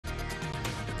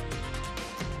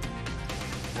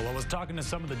Well, I was talking to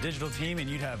some of the digital team, and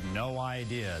you'd have no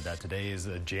idea that today is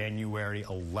January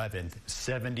 11th,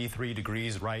 73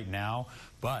 degrees right now,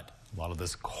 but a lot of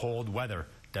this cold weather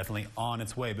definitely on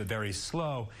its way, but very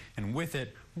slow. And with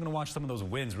it, we're going to watch some of those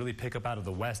winds really pick up out of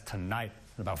the west tonight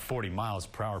at about 40 miles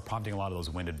per hour, prompting a lot of those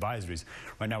wind advisories.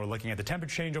 Right now, we're looking at the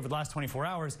temperature change over the last 24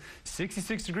 hours.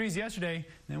 66 degrees yesterday.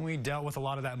 Then we dealt with a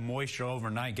lot of that moisture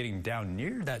overnight, getting down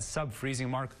near that sub-freezing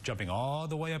mark, jumping all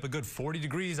the way up a good 40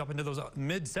 degrees up into those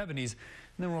mid-70s.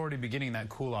 And then we're already beginning that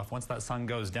cool off. Once that sun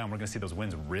goes down, we're going to see those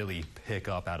winds really pick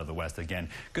up out of the west again.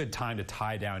 Good time to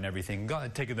tie down everything. Got to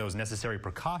take those necessary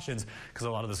precautions because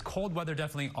a lot of this cold weather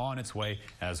definitely on its way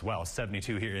as well.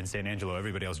 72 here in San Angelo.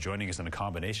 Everybody else joining us in a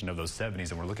combination of those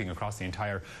 70s, and we're looking across the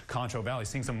entire Concho Valley,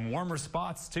 seeing some warmer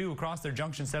spots too across their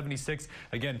junction. 76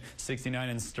 again, 69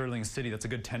 in Sterling City. That's a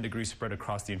good 10 degree spread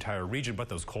across the entire region, but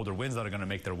those colder winds that are going to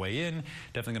make their way in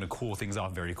definitely going to cool things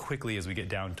off very quickly as we get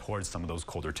down towards some of those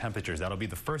colder temperatures. That'll be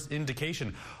the first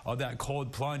indication of that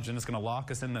cold plunge, and it's going to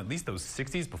lock us in at least those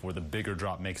 60s before the bigger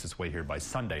drop makes its way here by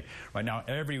Sunday. Right now,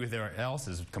 everywhere else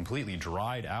is completely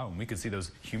dried out, and we can see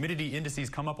those humidity indices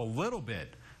come up a little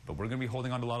bit. But we're going to be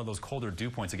holding on to a lot of those colder dew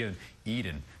points. Again,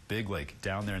 Eden, Big Lake,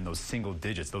 down there in those single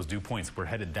digits, those dew points, we're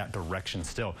headed that direction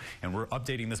still. And we're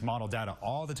updating this model data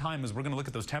all the time as we're going to look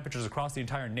at those temperatures across the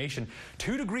entire nation.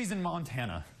 2 degrees in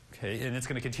Montana. Okay, and it's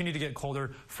going to continue to get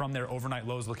colder from their overnight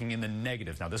lows, looking in the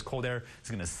negatives. Now, this cold air is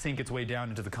going to sink its way down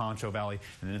into the Concho Valley,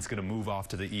 and then it's going to move off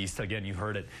to the east. Again, you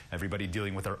heard it. Everybody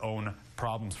dealing with their own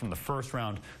problems from the first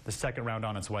round, the second round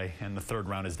on its way, and the third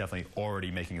round is definitely already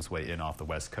making its way in off the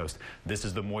west coast. This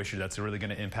is the moisture that's really going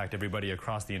to impact everybody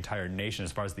across the entire nation.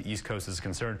 As far as the east coast is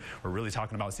concerned, we're really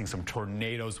talking about seeing some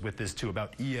tornadoes with this too,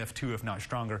 about EF2 if not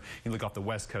stronger. You look off the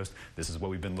west coast, this is what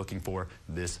we've been looking for,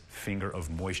 this finger of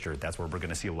moisture. That's where we're going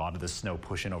to see a lot of this snow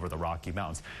pushing over the Rocky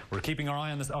Mountains. We're keeping our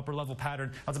eye on this upper level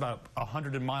pattern. That's about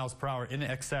 100 miles per hour in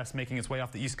excess, making its way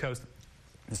off the east coast.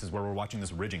 This is where we're watching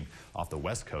this ridging off the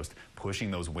west coast,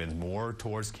 pushing those winds more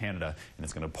towards Canada, and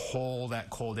it's going to pull that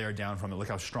cold air down from it. Look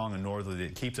how strong and northerly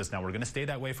it keeps us. Now, we're going to stay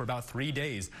that way for about 3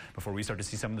 days before we start to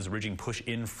see some of this ridging push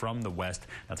in from the west.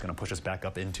 That's going to push us back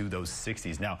up into those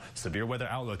 60s. Now, severe weather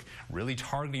outlook really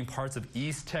targeting parts of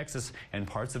East Texas and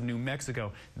parts of New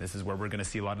Mexico. This is where we're going to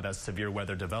see a lot of that severe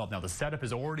weather develop. Now, the setup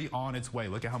is already on its way.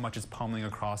 Look at how much it's pummeling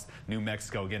across New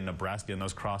Mexico. Again, Nebraska in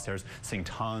those crosshairs, seeing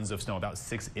tons of snow, about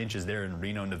 6 inches there in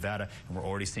Reno, Nevada, and we're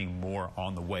already seeing more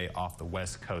on the way off the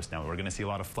west coast. Now, we're going to see a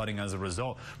lot of flooding as a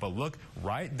result, but look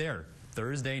right there.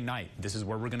 Thursday night, this is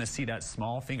where we're going to see that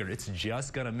small finger. It's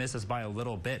just going to miss us by a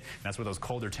little bit. And that's where those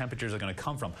colder temperatures are going to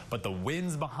come from. But the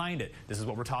winds behind it, this is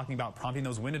what we're talking about, prompting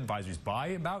those wind advisories. By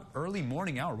about early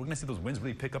morning hour, we're going to see those winds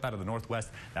really pick up out of the northwest.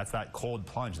 That's that cold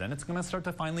plunge. Then it's going to start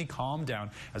to finally calm down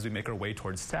as we make our way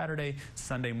towards Saturday,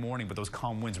 Sunday morning. But those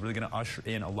calm winds are really going to usher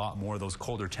in a lot more of those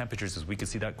colder temperatures as we can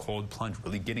see that cold plunge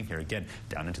really getting here again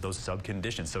down into those sub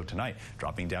conditions. So tonight,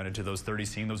 dropping down into those 30s,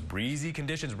 seeing those breezy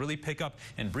conditions really pick up.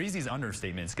 And breezy's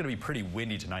understatement. It's going to be pretty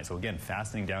windy tonight, so again,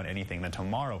 fastening down anything. Then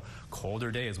tomorrow,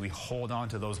 colder day as we hold on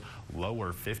to those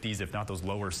lower 50s, if not those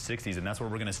lower 60s, and that's where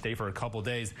we're going to stay for a couple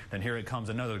days. Then here it comes,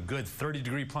 another good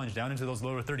 30-degree plunge down into those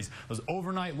lower 30s. Those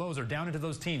overnight lows are down into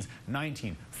those teens,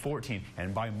 19, 14,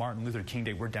 and by Martin Luther King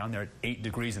Day, we're down there at 8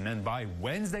 degrees. And then by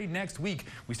Wednesday next week,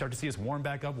 we start to see us warm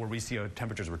back up where we see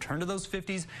temperatures return to those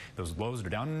 50s. Those lows are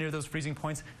down near those freezing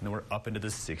points, and then we're up into the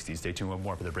 60s. Stay tuned with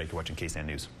more for the break. You're watching KSAN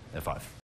News at 5.